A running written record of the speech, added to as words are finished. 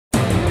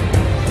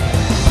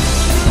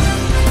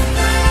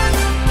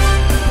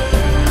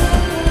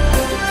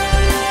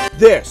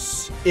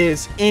This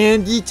is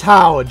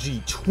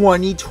Andytology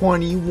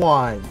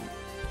 2021.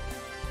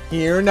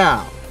 Here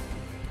now,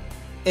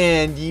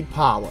 Andy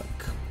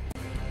Pollock.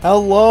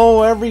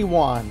 Hello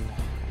everyone.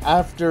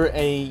 After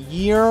a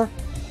year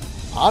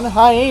on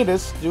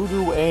hiatus due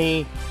to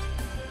a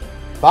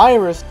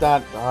virus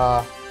that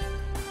has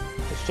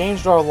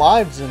changed our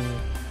lives in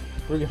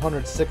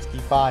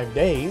 365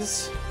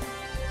 days.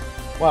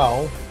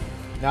 Well,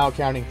 now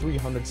counting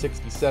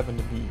 367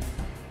 to be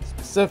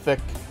specific.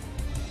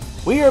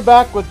 We are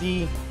back with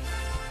the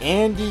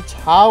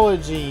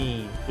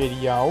Andytology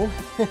video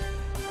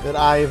that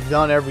I've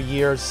done every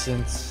year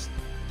since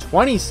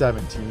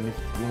 2017,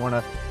 if you want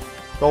to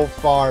go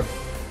far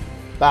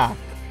back.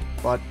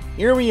 But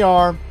here we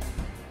are.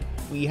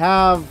 We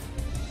have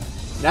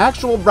an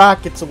actual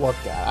bracket to look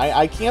at.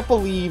 I can't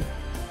believe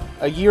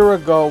a year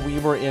ago we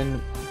were in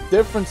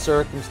different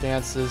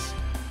circumstances.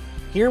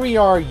 Here we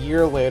are a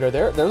year later.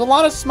 There's a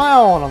lot of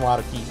smile on a lot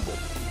of people.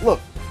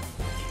 Look,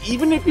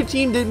 even if your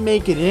team didn't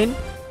make it in,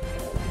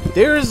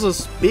 there is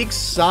a big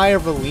sigh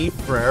of relief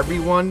for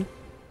everyone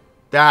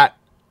that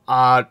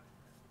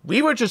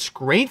we were just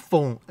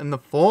grateful in the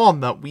fall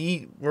that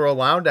we were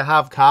allowed to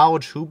have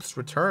college hoops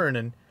return,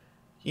 and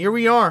here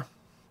we are.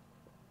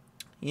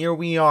 Here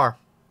we are.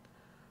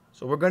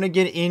 So we're going to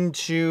get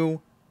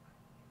into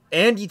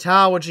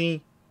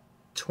Andytology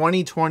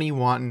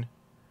 2021,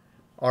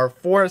 our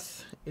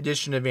 4th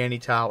edition of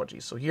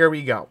Andytology. So here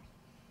we go.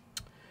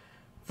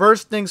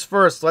 First things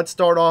first, let's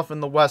start off in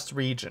the West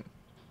region.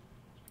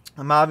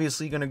 I'm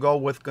obviously going to go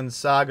with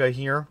Gonzaga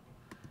here.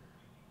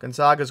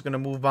 Gonzaga is going to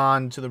move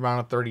on to the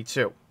round of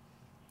 32.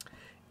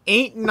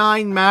 8-9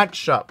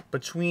 matchup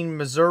between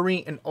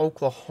Missouri and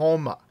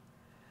Oklahoma.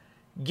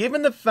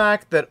 Given the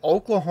fact that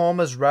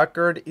Oklahoma's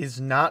record is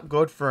not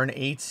good for an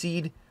 8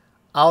 seed,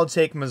 I'll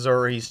take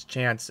Missouri's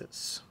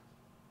chances.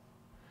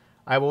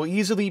 I will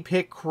easily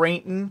pick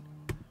Creighton.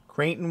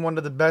 Creighton, one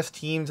of the best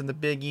teams in the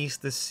Big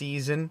East this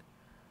season.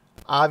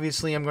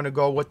 Obviously, I'm going to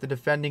go with the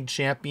defending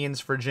champions,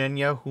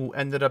 Virginia, who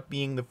ended up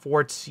being the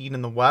 4th seed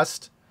in the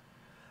West.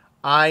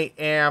 I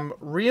am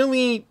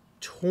really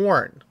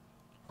torn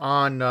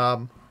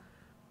on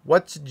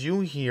what to do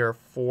here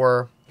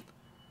for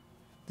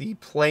the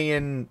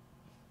play-in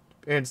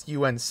against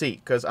UNC,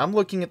 because I'm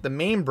looking at the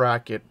main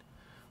bracket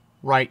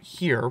right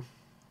here,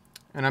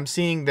 and I'm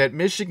seeing that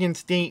Michigan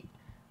State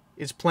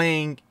is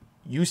playing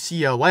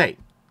UCLA.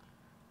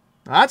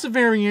 Now, that's a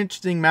very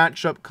interesting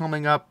matchup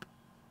coming up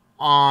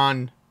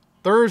on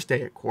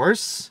Thursday, of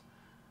course.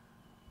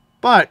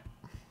 But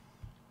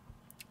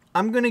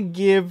I'm going to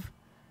give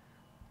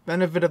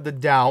benefit of the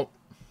doubt,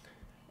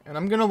 and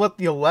I'm going to let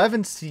the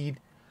 11th seed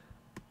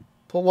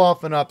pull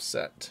off an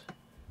upset.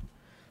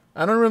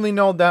 I don't really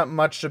know that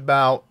much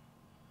about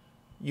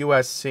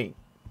USC,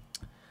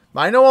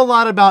 but I know a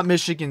lot about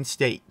Michigan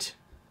State.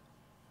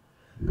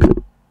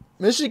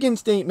 Michigan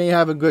State may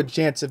have a good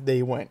chance if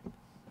they win.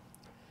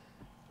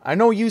 I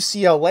know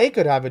UCLA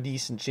could have a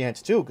decent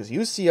chance too, because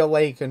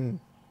UCLA can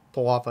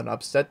pull off an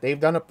upset. They've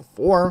done it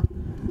before,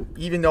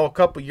 even though a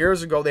couple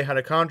years ago they had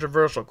a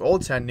controversial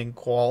goaltending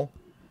call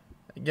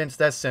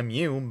against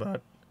SMU,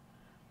 but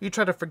you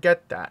try to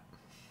forget that.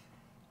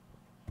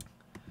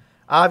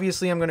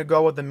 Obviously, I'm going to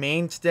go with the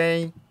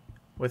mainstay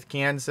with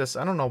Kansas.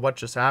 I don't know what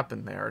just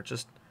happened there.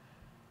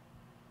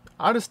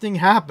 How does this thing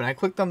happen? I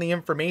clicked on the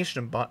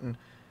information button.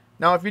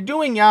 Now, if you're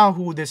doing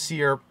Yahoo this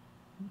year,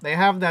 they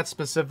have that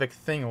specific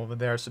thing over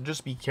there, so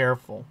just be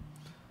careful.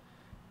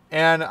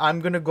 And I'm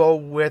going to go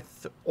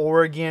with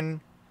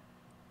Oregon.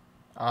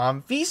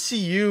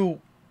 VCU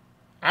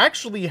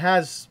actually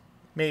has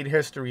made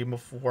history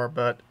before,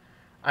 but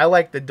I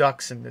like the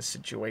Ducks in this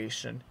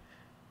situation.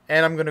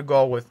 And I'm going to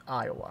go with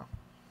Iowa.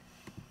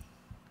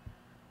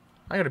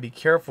 I got to be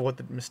careful with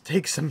the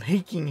mistakes I'm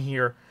making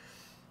here.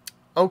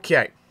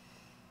 Okay.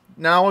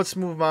 Now let's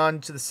move on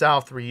to the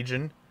South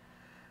region.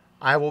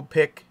 I will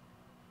pick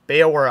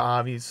Baylor,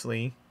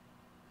 obviously.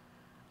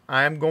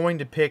 I am going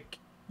to pick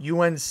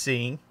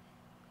UNC.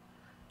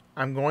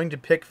 I'm going to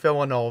pick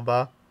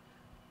Villanova.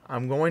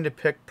 I'm going to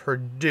pick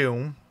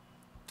Purdue.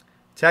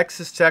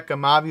 Texas Tech,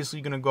 I'm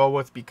obviously going to go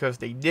with because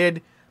they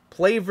did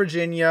play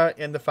Virginia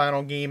in the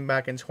final game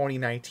back in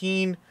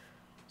 2019.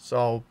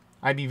 So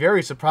I'd be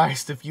very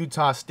surprised if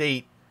Utah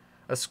State,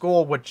 a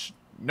school which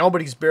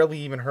nobody's barely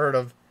even heard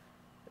of,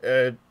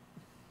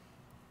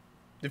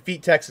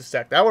 defeat Texas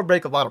Tech. That would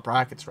break a lot of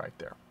brackets right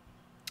there.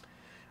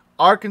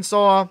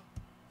 Arkansas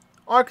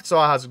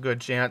has a good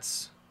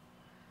chance.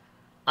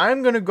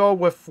 I'm going to go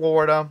with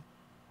Florida.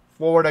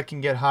 Florida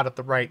can get hot at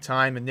the right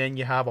time, and then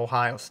you have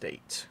Ohio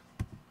State.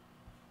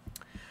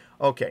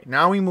 Okay,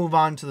 now we move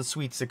on to the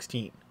Sweet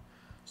 16.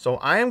 So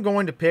I am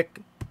going to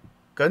pick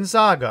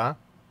Gonzaga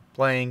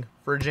playing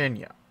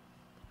Virginia.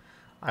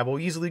 I will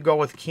easily go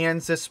with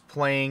Kansas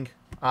playing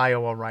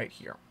Iowa right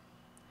here.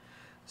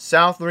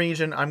 South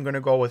region, I'm going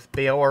to go with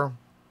Baylor.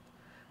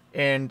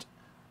 And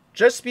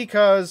just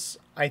because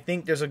I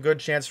think there's a good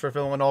chance for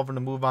Villanova to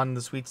move on to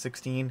the Sweet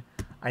 16,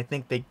 I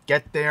think they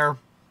get there.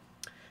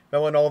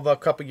 Villanova a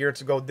couple years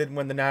ago did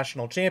win the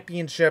national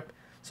championship,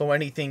 So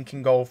anything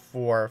can go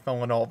for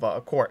Villanova,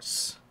 of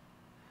course.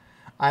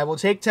 I will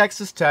take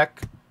Texas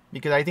Tech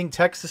because I think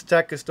Texas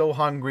Tech is still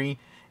hungry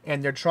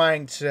and they're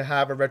trying to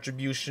have a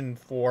retribution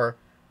for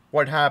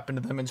what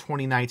happened to them in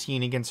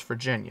 2019 against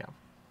Virginia.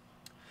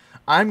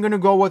 I'm going to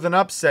go with an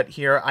upset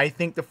here. I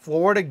think the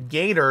Florida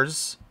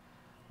Gators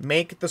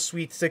make the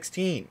Sweet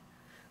 16.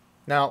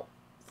 Now,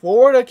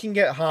 Florida can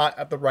get hot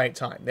at the right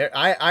time.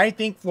 I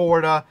think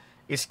Florida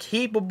is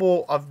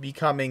capable of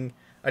becoming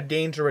a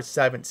dangerous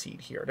 7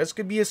 seed here. This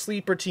could be a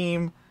sleeper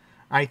team.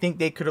 I think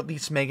they could at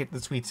least make it to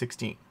the Sweet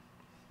 16.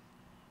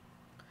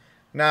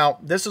 Now,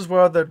 this is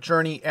where the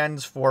journey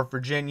ends for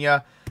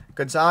Virginia.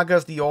 Gonzaga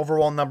is the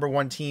overall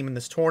 #1 team in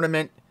this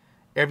tournament.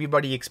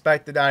 Everybody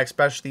expected that,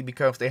 especially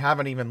because they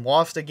haven't even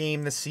lost a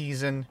game this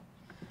season.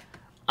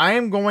 I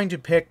am going to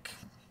pick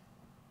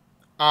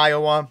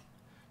Iowa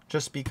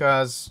just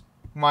because,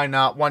 why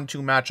not?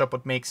 1-2 matchup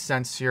would make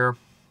sense here.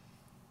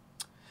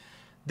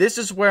 This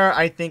is where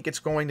I think it's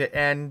going to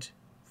end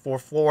for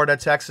Florida.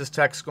 Texas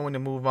Tech's going to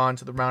move on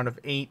to the round of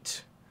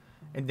 8.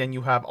 And then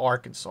you have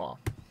Arkansas.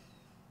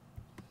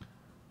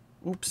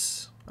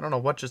 Oops. I don't know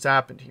what just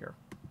happened here.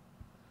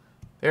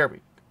 There we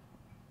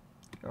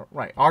go.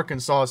 Right.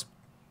 Arkansas is...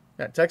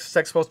 Yeah, Texas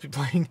Tech's supposed to be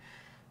playing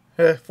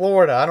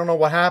Florida. I don't know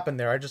what happened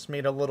there. I just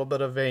made a little bit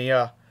of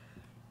a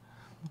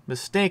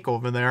mistake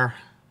over there.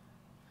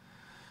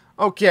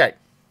 Okay.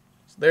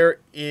 So there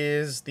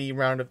is the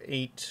round of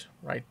 8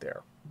 right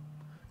there.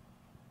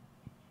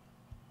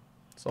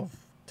 So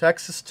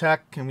Texas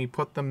Tech, can we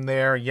put them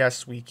there?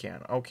 Yes, we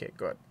can. Okay,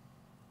 good.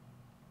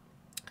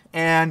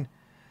 And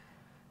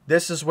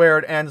this is where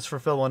it ends for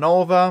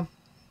Villanova.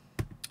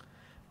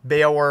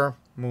 Baylor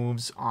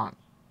moves on.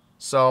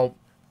 So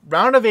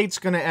round of 8 is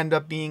going to end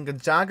up being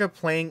Gonzaga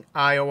playing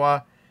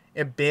Iowa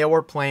and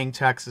Baylor playing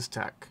Texas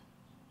Tech.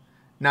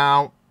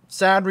 Now,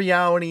 sad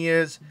reality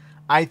is,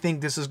 I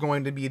think this is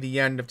going to be the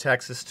end of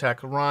Texas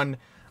Tech run.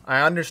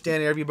 I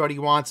understand everybody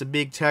wants a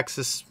big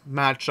Texas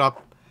matchup,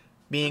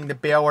 being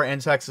that Baylor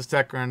and Texas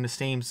Tech are in the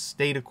same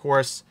state, of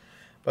course.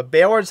 But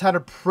Baylor's had a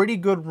pretty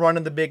good run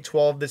in the Big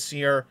 12 this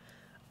year.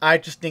 I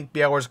just think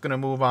Baylor's going to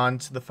move on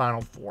to the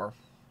Final Four.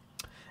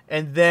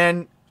 And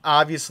then,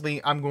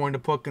 obviously, I'm going to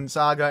put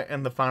Gonzaga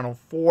in the Final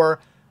Four.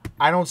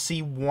 I don't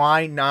see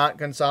why not.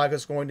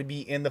 Gonzaga's going to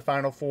be in the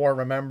Final Four.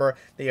 Remember,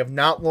 they have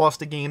not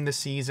lost a game this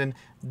season.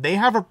 They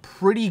have a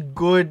pretty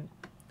good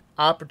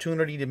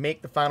opportunity to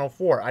make the Final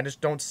Four. I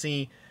just don't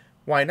see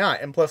why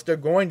not. And plus, they're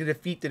going to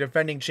defeat the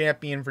defending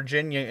champion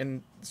Virginia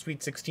in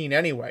Sweet 16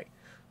 anyway.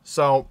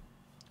 So,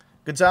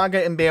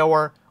 Gonzaga and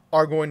Baylor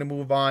are going to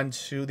move on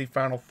to the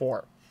Final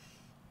Four.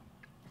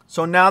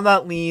 So now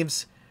that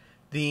leaves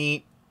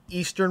the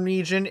Eastern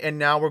region, and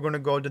now we're going to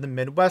go to the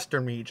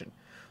Midwestern region.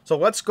 So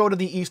let's go to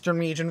the Eastern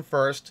region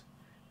first.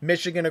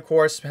 Michigan, of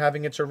course,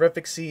 having a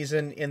terrific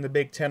season in the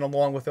Big Ten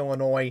along with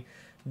Illinois.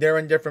 They're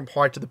in different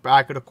parts of the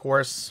bracket, of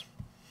course.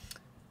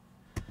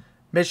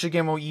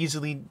 Michigan will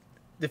easily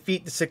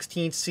defeat the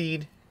 16th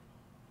seed.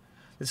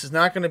 This is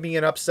not going to be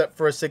an upset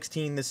for a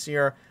 16 this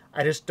year.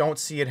 I just don't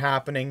see it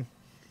happening.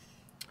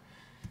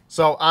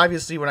 So,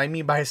 obviously, what I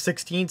mean by a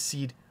 16th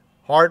seed,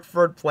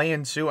 Hartford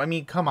playing 2. I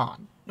mean, come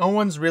on. No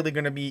one's really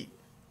going to be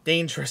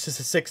dangerous as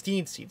a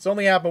 16th seed. It's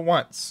only happened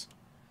once.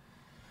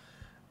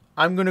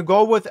 I'm going to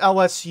go with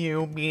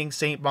LSU beating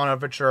St.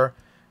 Bonaventure.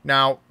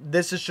 Now,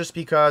 this is just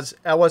because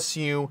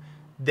LSU,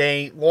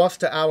 they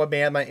lost to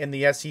Alabama in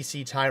the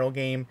SEC title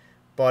game.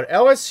 But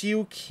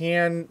LSU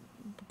can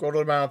go to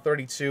the round of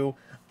 32.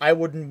 I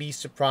wouldn't be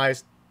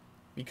surprised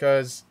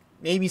because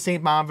maybe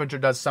St. Bonaventure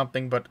does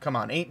something. But come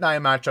on, 8-9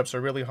 matchups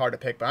are really hard to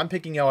pick. But I'm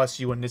picking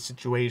LSU in this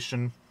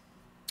situation.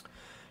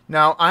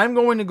 Now, I'm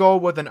going to go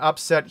with an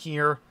upset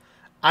here.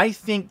 I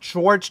think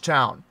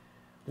Georgetown,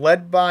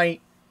 led by,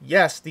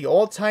 yes, the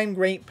all-time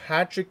great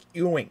Patrick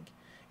Ewing,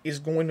 is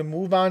going to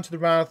move on to the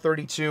round of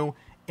 32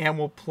 and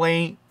will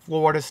play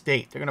Florida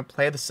State. They're going to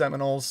play the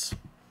Seminoles.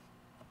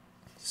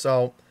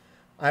 So,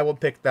 I will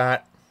pick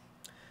that.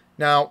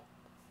 Now,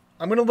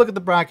 I'm going to look at the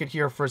bracket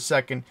here for a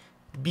second.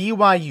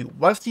 BYU,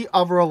 what's the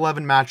other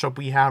 11 matchup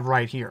we have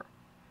right here?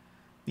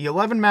 The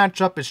 11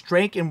 matchup is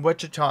Drake and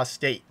Wichita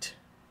State.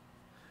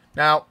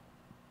 Now,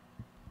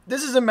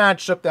 this is a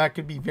matchup that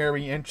could be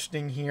very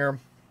interesting here.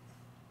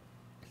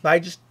 But I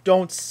just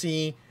don't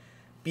see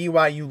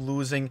BYU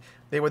losing.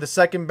 They were the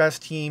second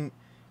best team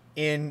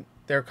in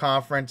their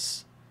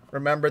conference.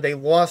 Remember, they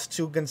lost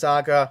to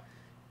Gonzaga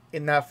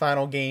in that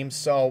final game.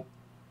 So,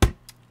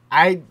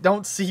 I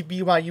don't see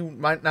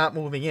BYU not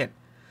moving in.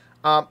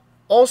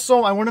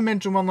 Also, I want to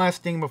mention one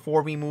last thing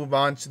before we move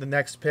on to the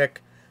next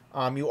pick.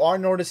 You are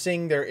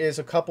noticing there is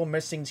a couple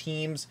missing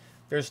teams.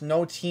 There's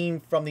no team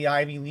from the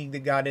Ivy League that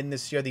got in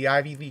this year. The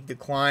Ivy League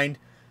declined.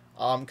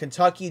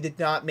 Kentucky did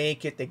not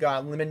make it. They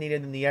got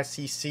eliminated in the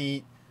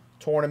SEC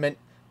tournament.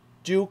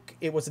 Duke,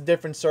 it was a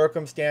different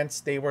circumstance.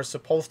 They were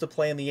supposed to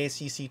play in the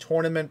ACC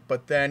tournament,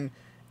 but then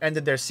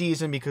ended their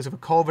season because of a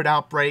COVID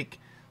outbreak.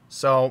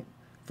 So,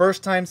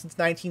 first time since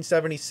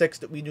 1976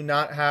 that we do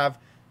not have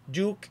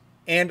Duke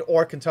and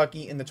or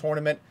Kentucky in the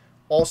tournament.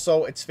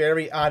 Also, it's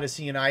very odd to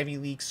see an Ivy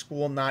League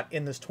school not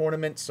in this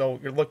tournament, so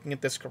you're looking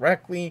at this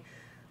correctly.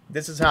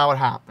 This is how it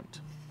happened.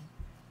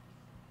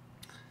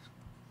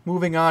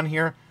 Moving on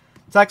here,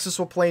 Texas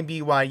will play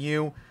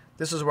BYU.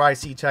 This is where I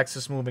see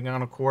Texas moving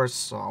on, of course,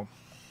 so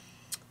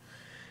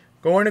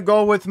going to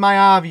go with my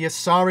obvious.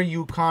 Sorry,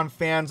 UConn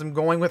fans. I'm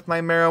going with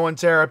my Maryland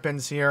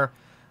Terrapins here.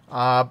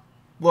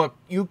 Look,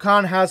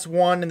 UConn has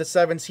won in the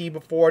 7th seed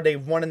before.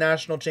 They've won a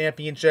national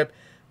championship.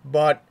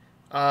 But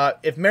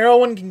if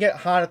Maryland can get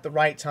hot at the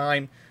right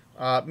time,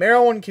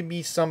 Maryland can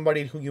be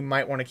somebody who you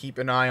might want to keep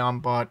an eye on.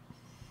 But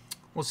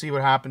we'll see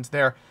what happens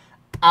there.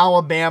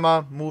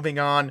 Alabama moving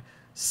on.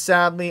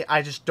 Sadly,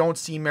 I just don't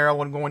see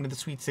Maryland going to the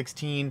Sweet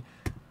 16.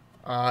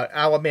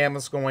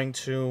 Alabama's going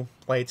to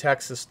play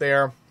Texas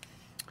there.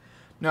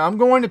 Now, I'm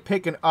going to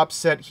pick an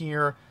upset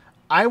here.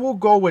 I will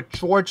go with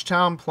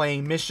Georgetown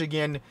playing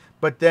Michigan,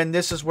 but then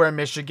this is where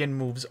Michigan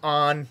moves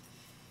on.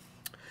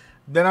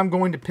 Then I'm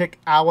going to pick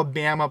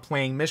Alabama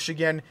playing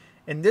Michigan,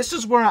 and this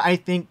is where I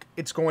think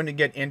it's going to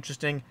get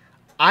interesting.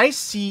 I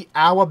see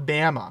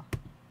Alabama,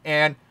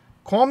 and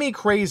call me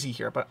crazy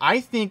here, but I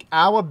think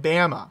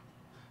Alabama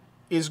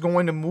is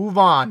going to move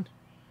on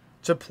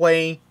to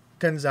play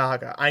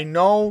Gonzaga. I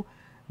know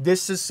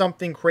this is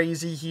something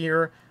crazy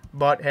here,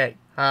 but hey,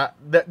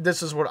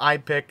 this is what I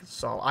pick,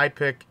 so I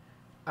pick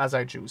as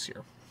I choose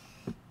here.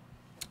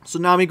 So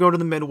now we go to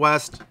the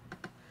Midwest.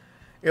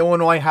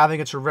 Illinois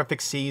having a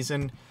terrific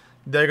season.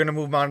 They're going to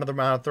move on to the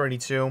round of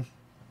 32.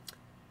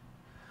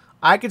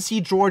 I could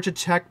see Georgia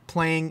Tech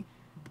playing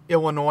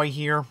Illinois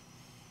here,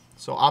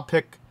 so I'll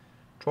pick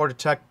Georgia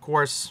Tech, of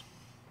course.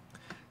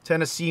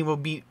 Tennessee will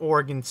beat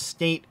Oregon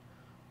State.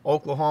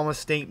 Oklahoma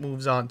State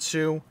moves on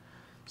too.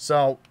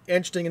 So,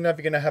 interesting enough,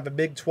 you're going to have a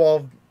Big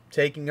 12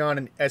 taking on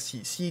an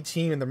SEC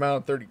team in the round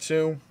of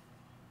 32.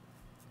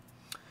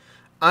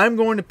 I'm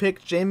going to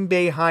pick Jim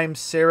Boeheim's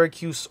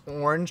Syracuse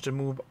Orange to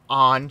move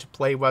on to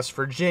play West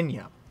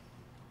Virginia.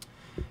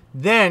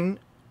 Then,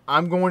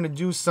 I'm going to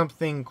do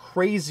something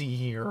crazy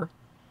here.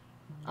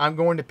 I'm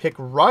going to pick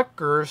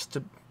Rutgers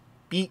to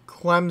beat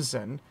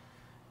Clemson.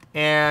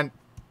 And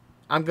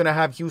I'm going to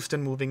have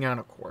Houston moving on,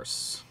 of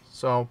course.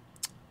 So,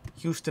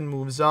 Houston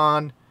moves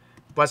on.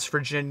 West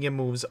Virginia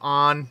moves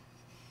on.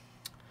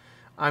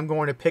 I'm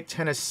going to pick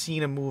Tennessee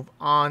to move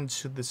on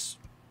to the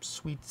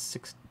Sweet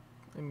 16.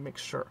 Let me make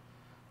sure.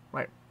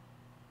 Right.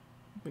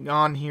 Moving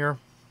on here.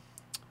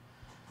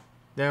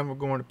 Then we're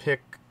going to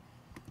pick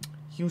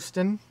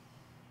Houston.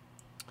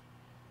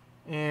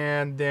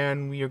 And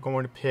then we are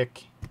going to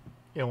pick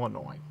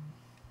Illinois.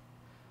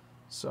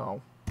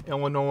 So,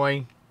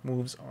 Illinois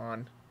moves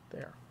on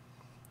there.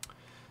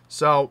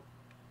 So,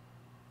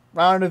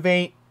 round of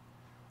 8,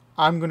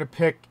 I'm going to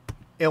pick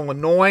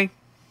Illinois.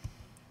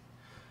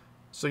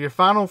 So, your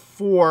final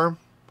 4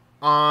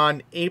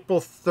 on April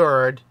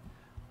 3rd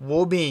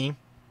will be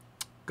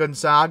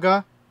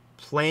Gonzaga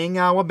playing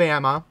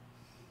Alabama.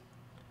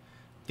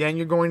 Then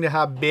you're going to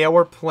have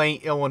Baylor play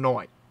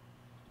Illinois.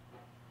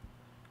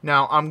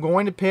 Now, I'm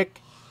going to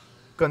pick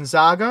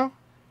Gonzaga,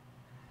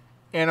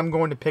 and I'm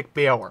going to pick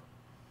Baylor.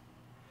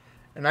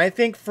 And I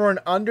think for an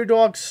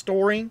underdog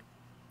story,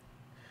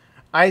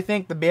 I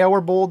think the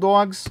Baylor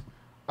Bulldogs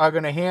are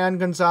going to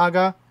hand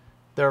Gonzaga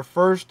their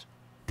first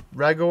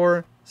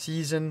regular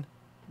season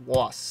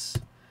loss.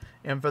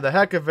 And for the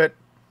heck of it,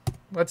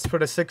 let's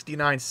put a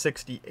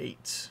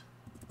 69-68.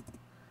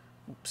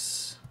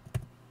 Oops.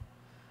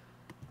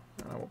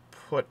 I will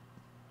put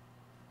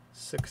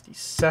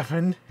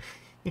 67.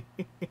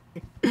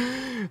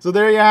 So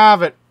there you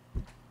have it.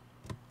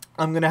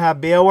 I'm going to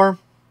have Baylor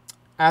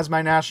as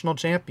my national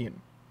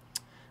champion.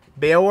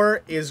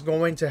 Baylor is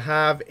going to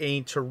have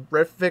a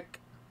terrific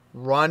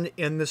run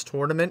in this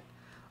tournament.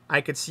 I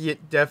could see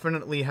it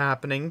definitely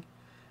happening.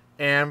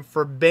 And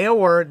for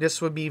Baylor,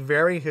 this would be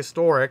very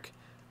historic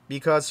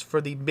because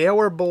for the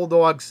Baylor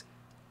Bulldogs,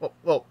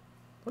 well,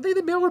 are they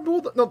the Baylor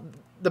Bulldogs? No,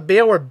 the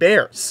Baylor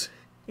Bears.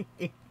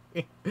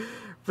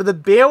 For the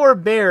Baylor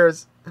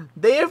Bears,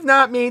 they have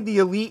not made the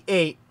Elite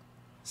Eight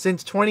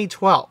since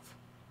 2012.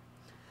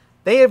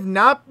 They have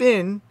not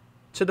been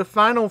to the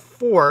Final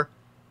Four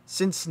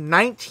since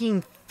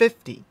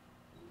 1950.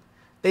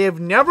 They have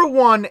never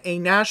won a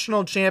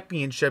national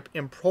championship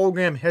in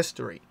program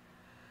history.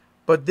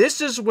 But this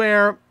is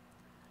where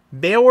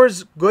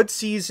Baylor's good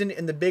season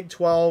in the Big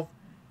 12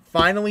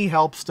 finally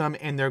helps them,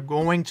 and they're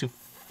going to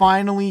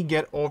finally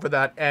get over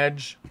that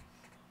edge.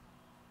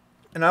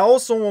 And I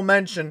also will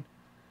mention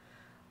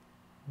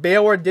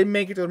Baylor did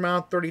make it to the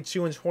round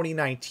 32 in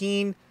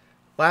 2019.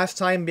 Last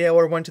time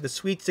Baylor went to the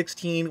Sweet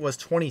 16 was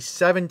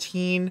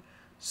 2017.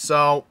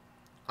 So,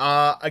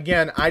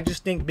 again, I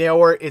just think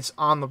Baylor is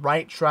on the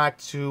right track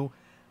to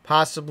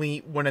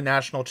possibly win a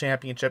national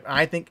championship. And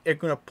I think they're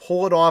going to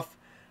pull it off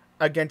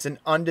against an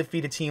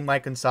undefeated team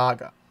like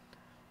Gonzaga.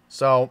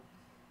 So,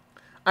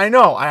 I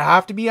know I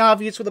have to be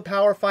obvious with a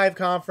Power 5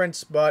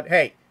 conference, but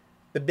hey,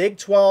 the Big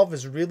 12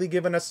 has really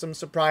given us some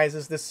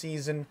surprises this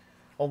season,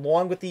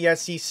 along with the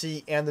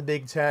SEC and the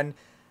Big 10.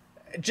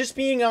 Just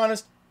being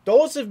honest,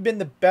 those have been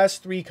the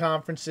best 3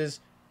 conferences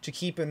to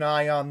keep an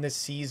eye on this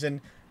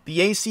season.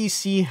 The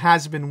ACC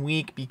has been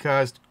weak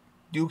because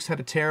Duke's had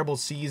a terrible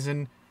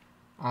season.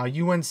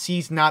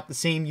 UNC's not the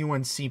same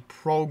UNC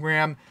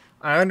program.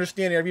 I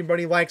understand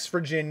everybody likes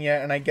Virginia,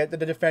 and I get that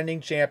the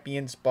defending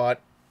champions,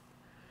 but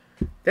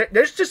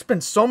there's just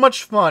been so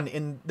much fun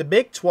in the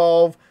Big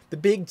 12, the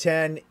Big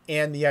 10,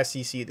 and the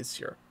SEC this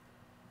year.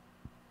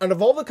 And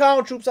of all the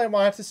college hoops I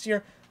watched this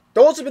year,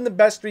 those have been the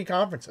best three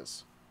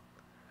conferences.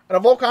 And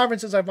of all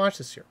conferences I've watched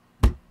this year.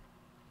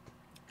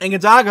 And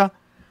Gonzaga,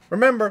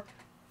 remember,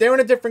 they're in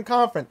a different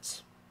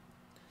conference.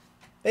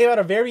 They had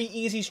a very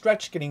easy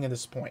stretch getting to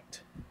this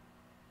point.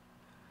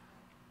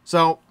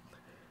 So,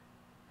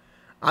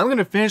 I'm going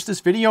to finish this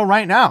video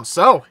right now.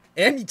 So,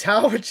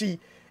 Andytology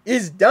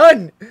is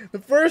done. The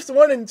first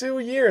one in 2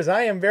 years.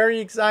 I am very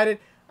excited.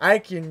 I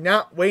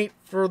cannot wait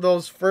for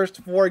those first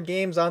 4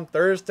 games on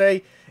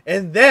Thursday.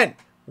 And then,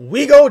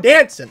 we go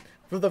dancing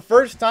for the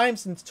first time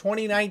since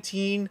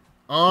 2019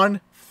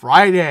 on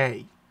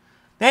Friday.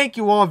 Thank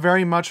you all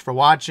very much for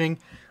watching.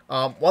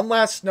 One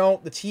last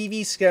note, the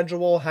TV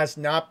schedule has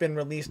not been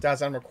released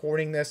as I'm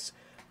recording this.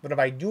 But if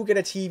I do get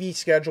a TV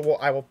schedule,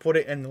 I will put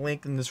it in the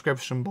link in the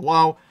description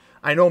below.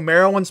 I know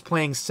Maryland's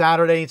playing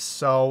Saturday,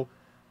 so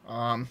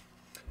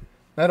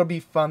that'll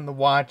be fun to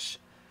watch.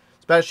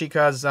 Especially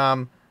because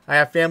I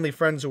have family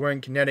friends who are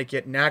in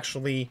Connecticut, and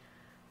actually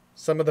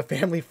some of the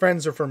family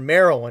friends are from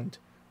Maryland.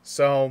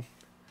 So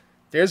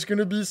there's going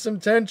to be some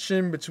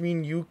tension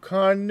between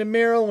UConn and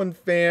Maryland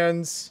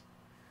fans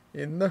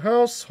in the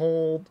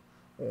household.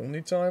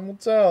 Only time will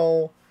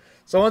tell.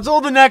 So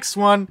until the next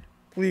one,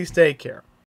 please take care.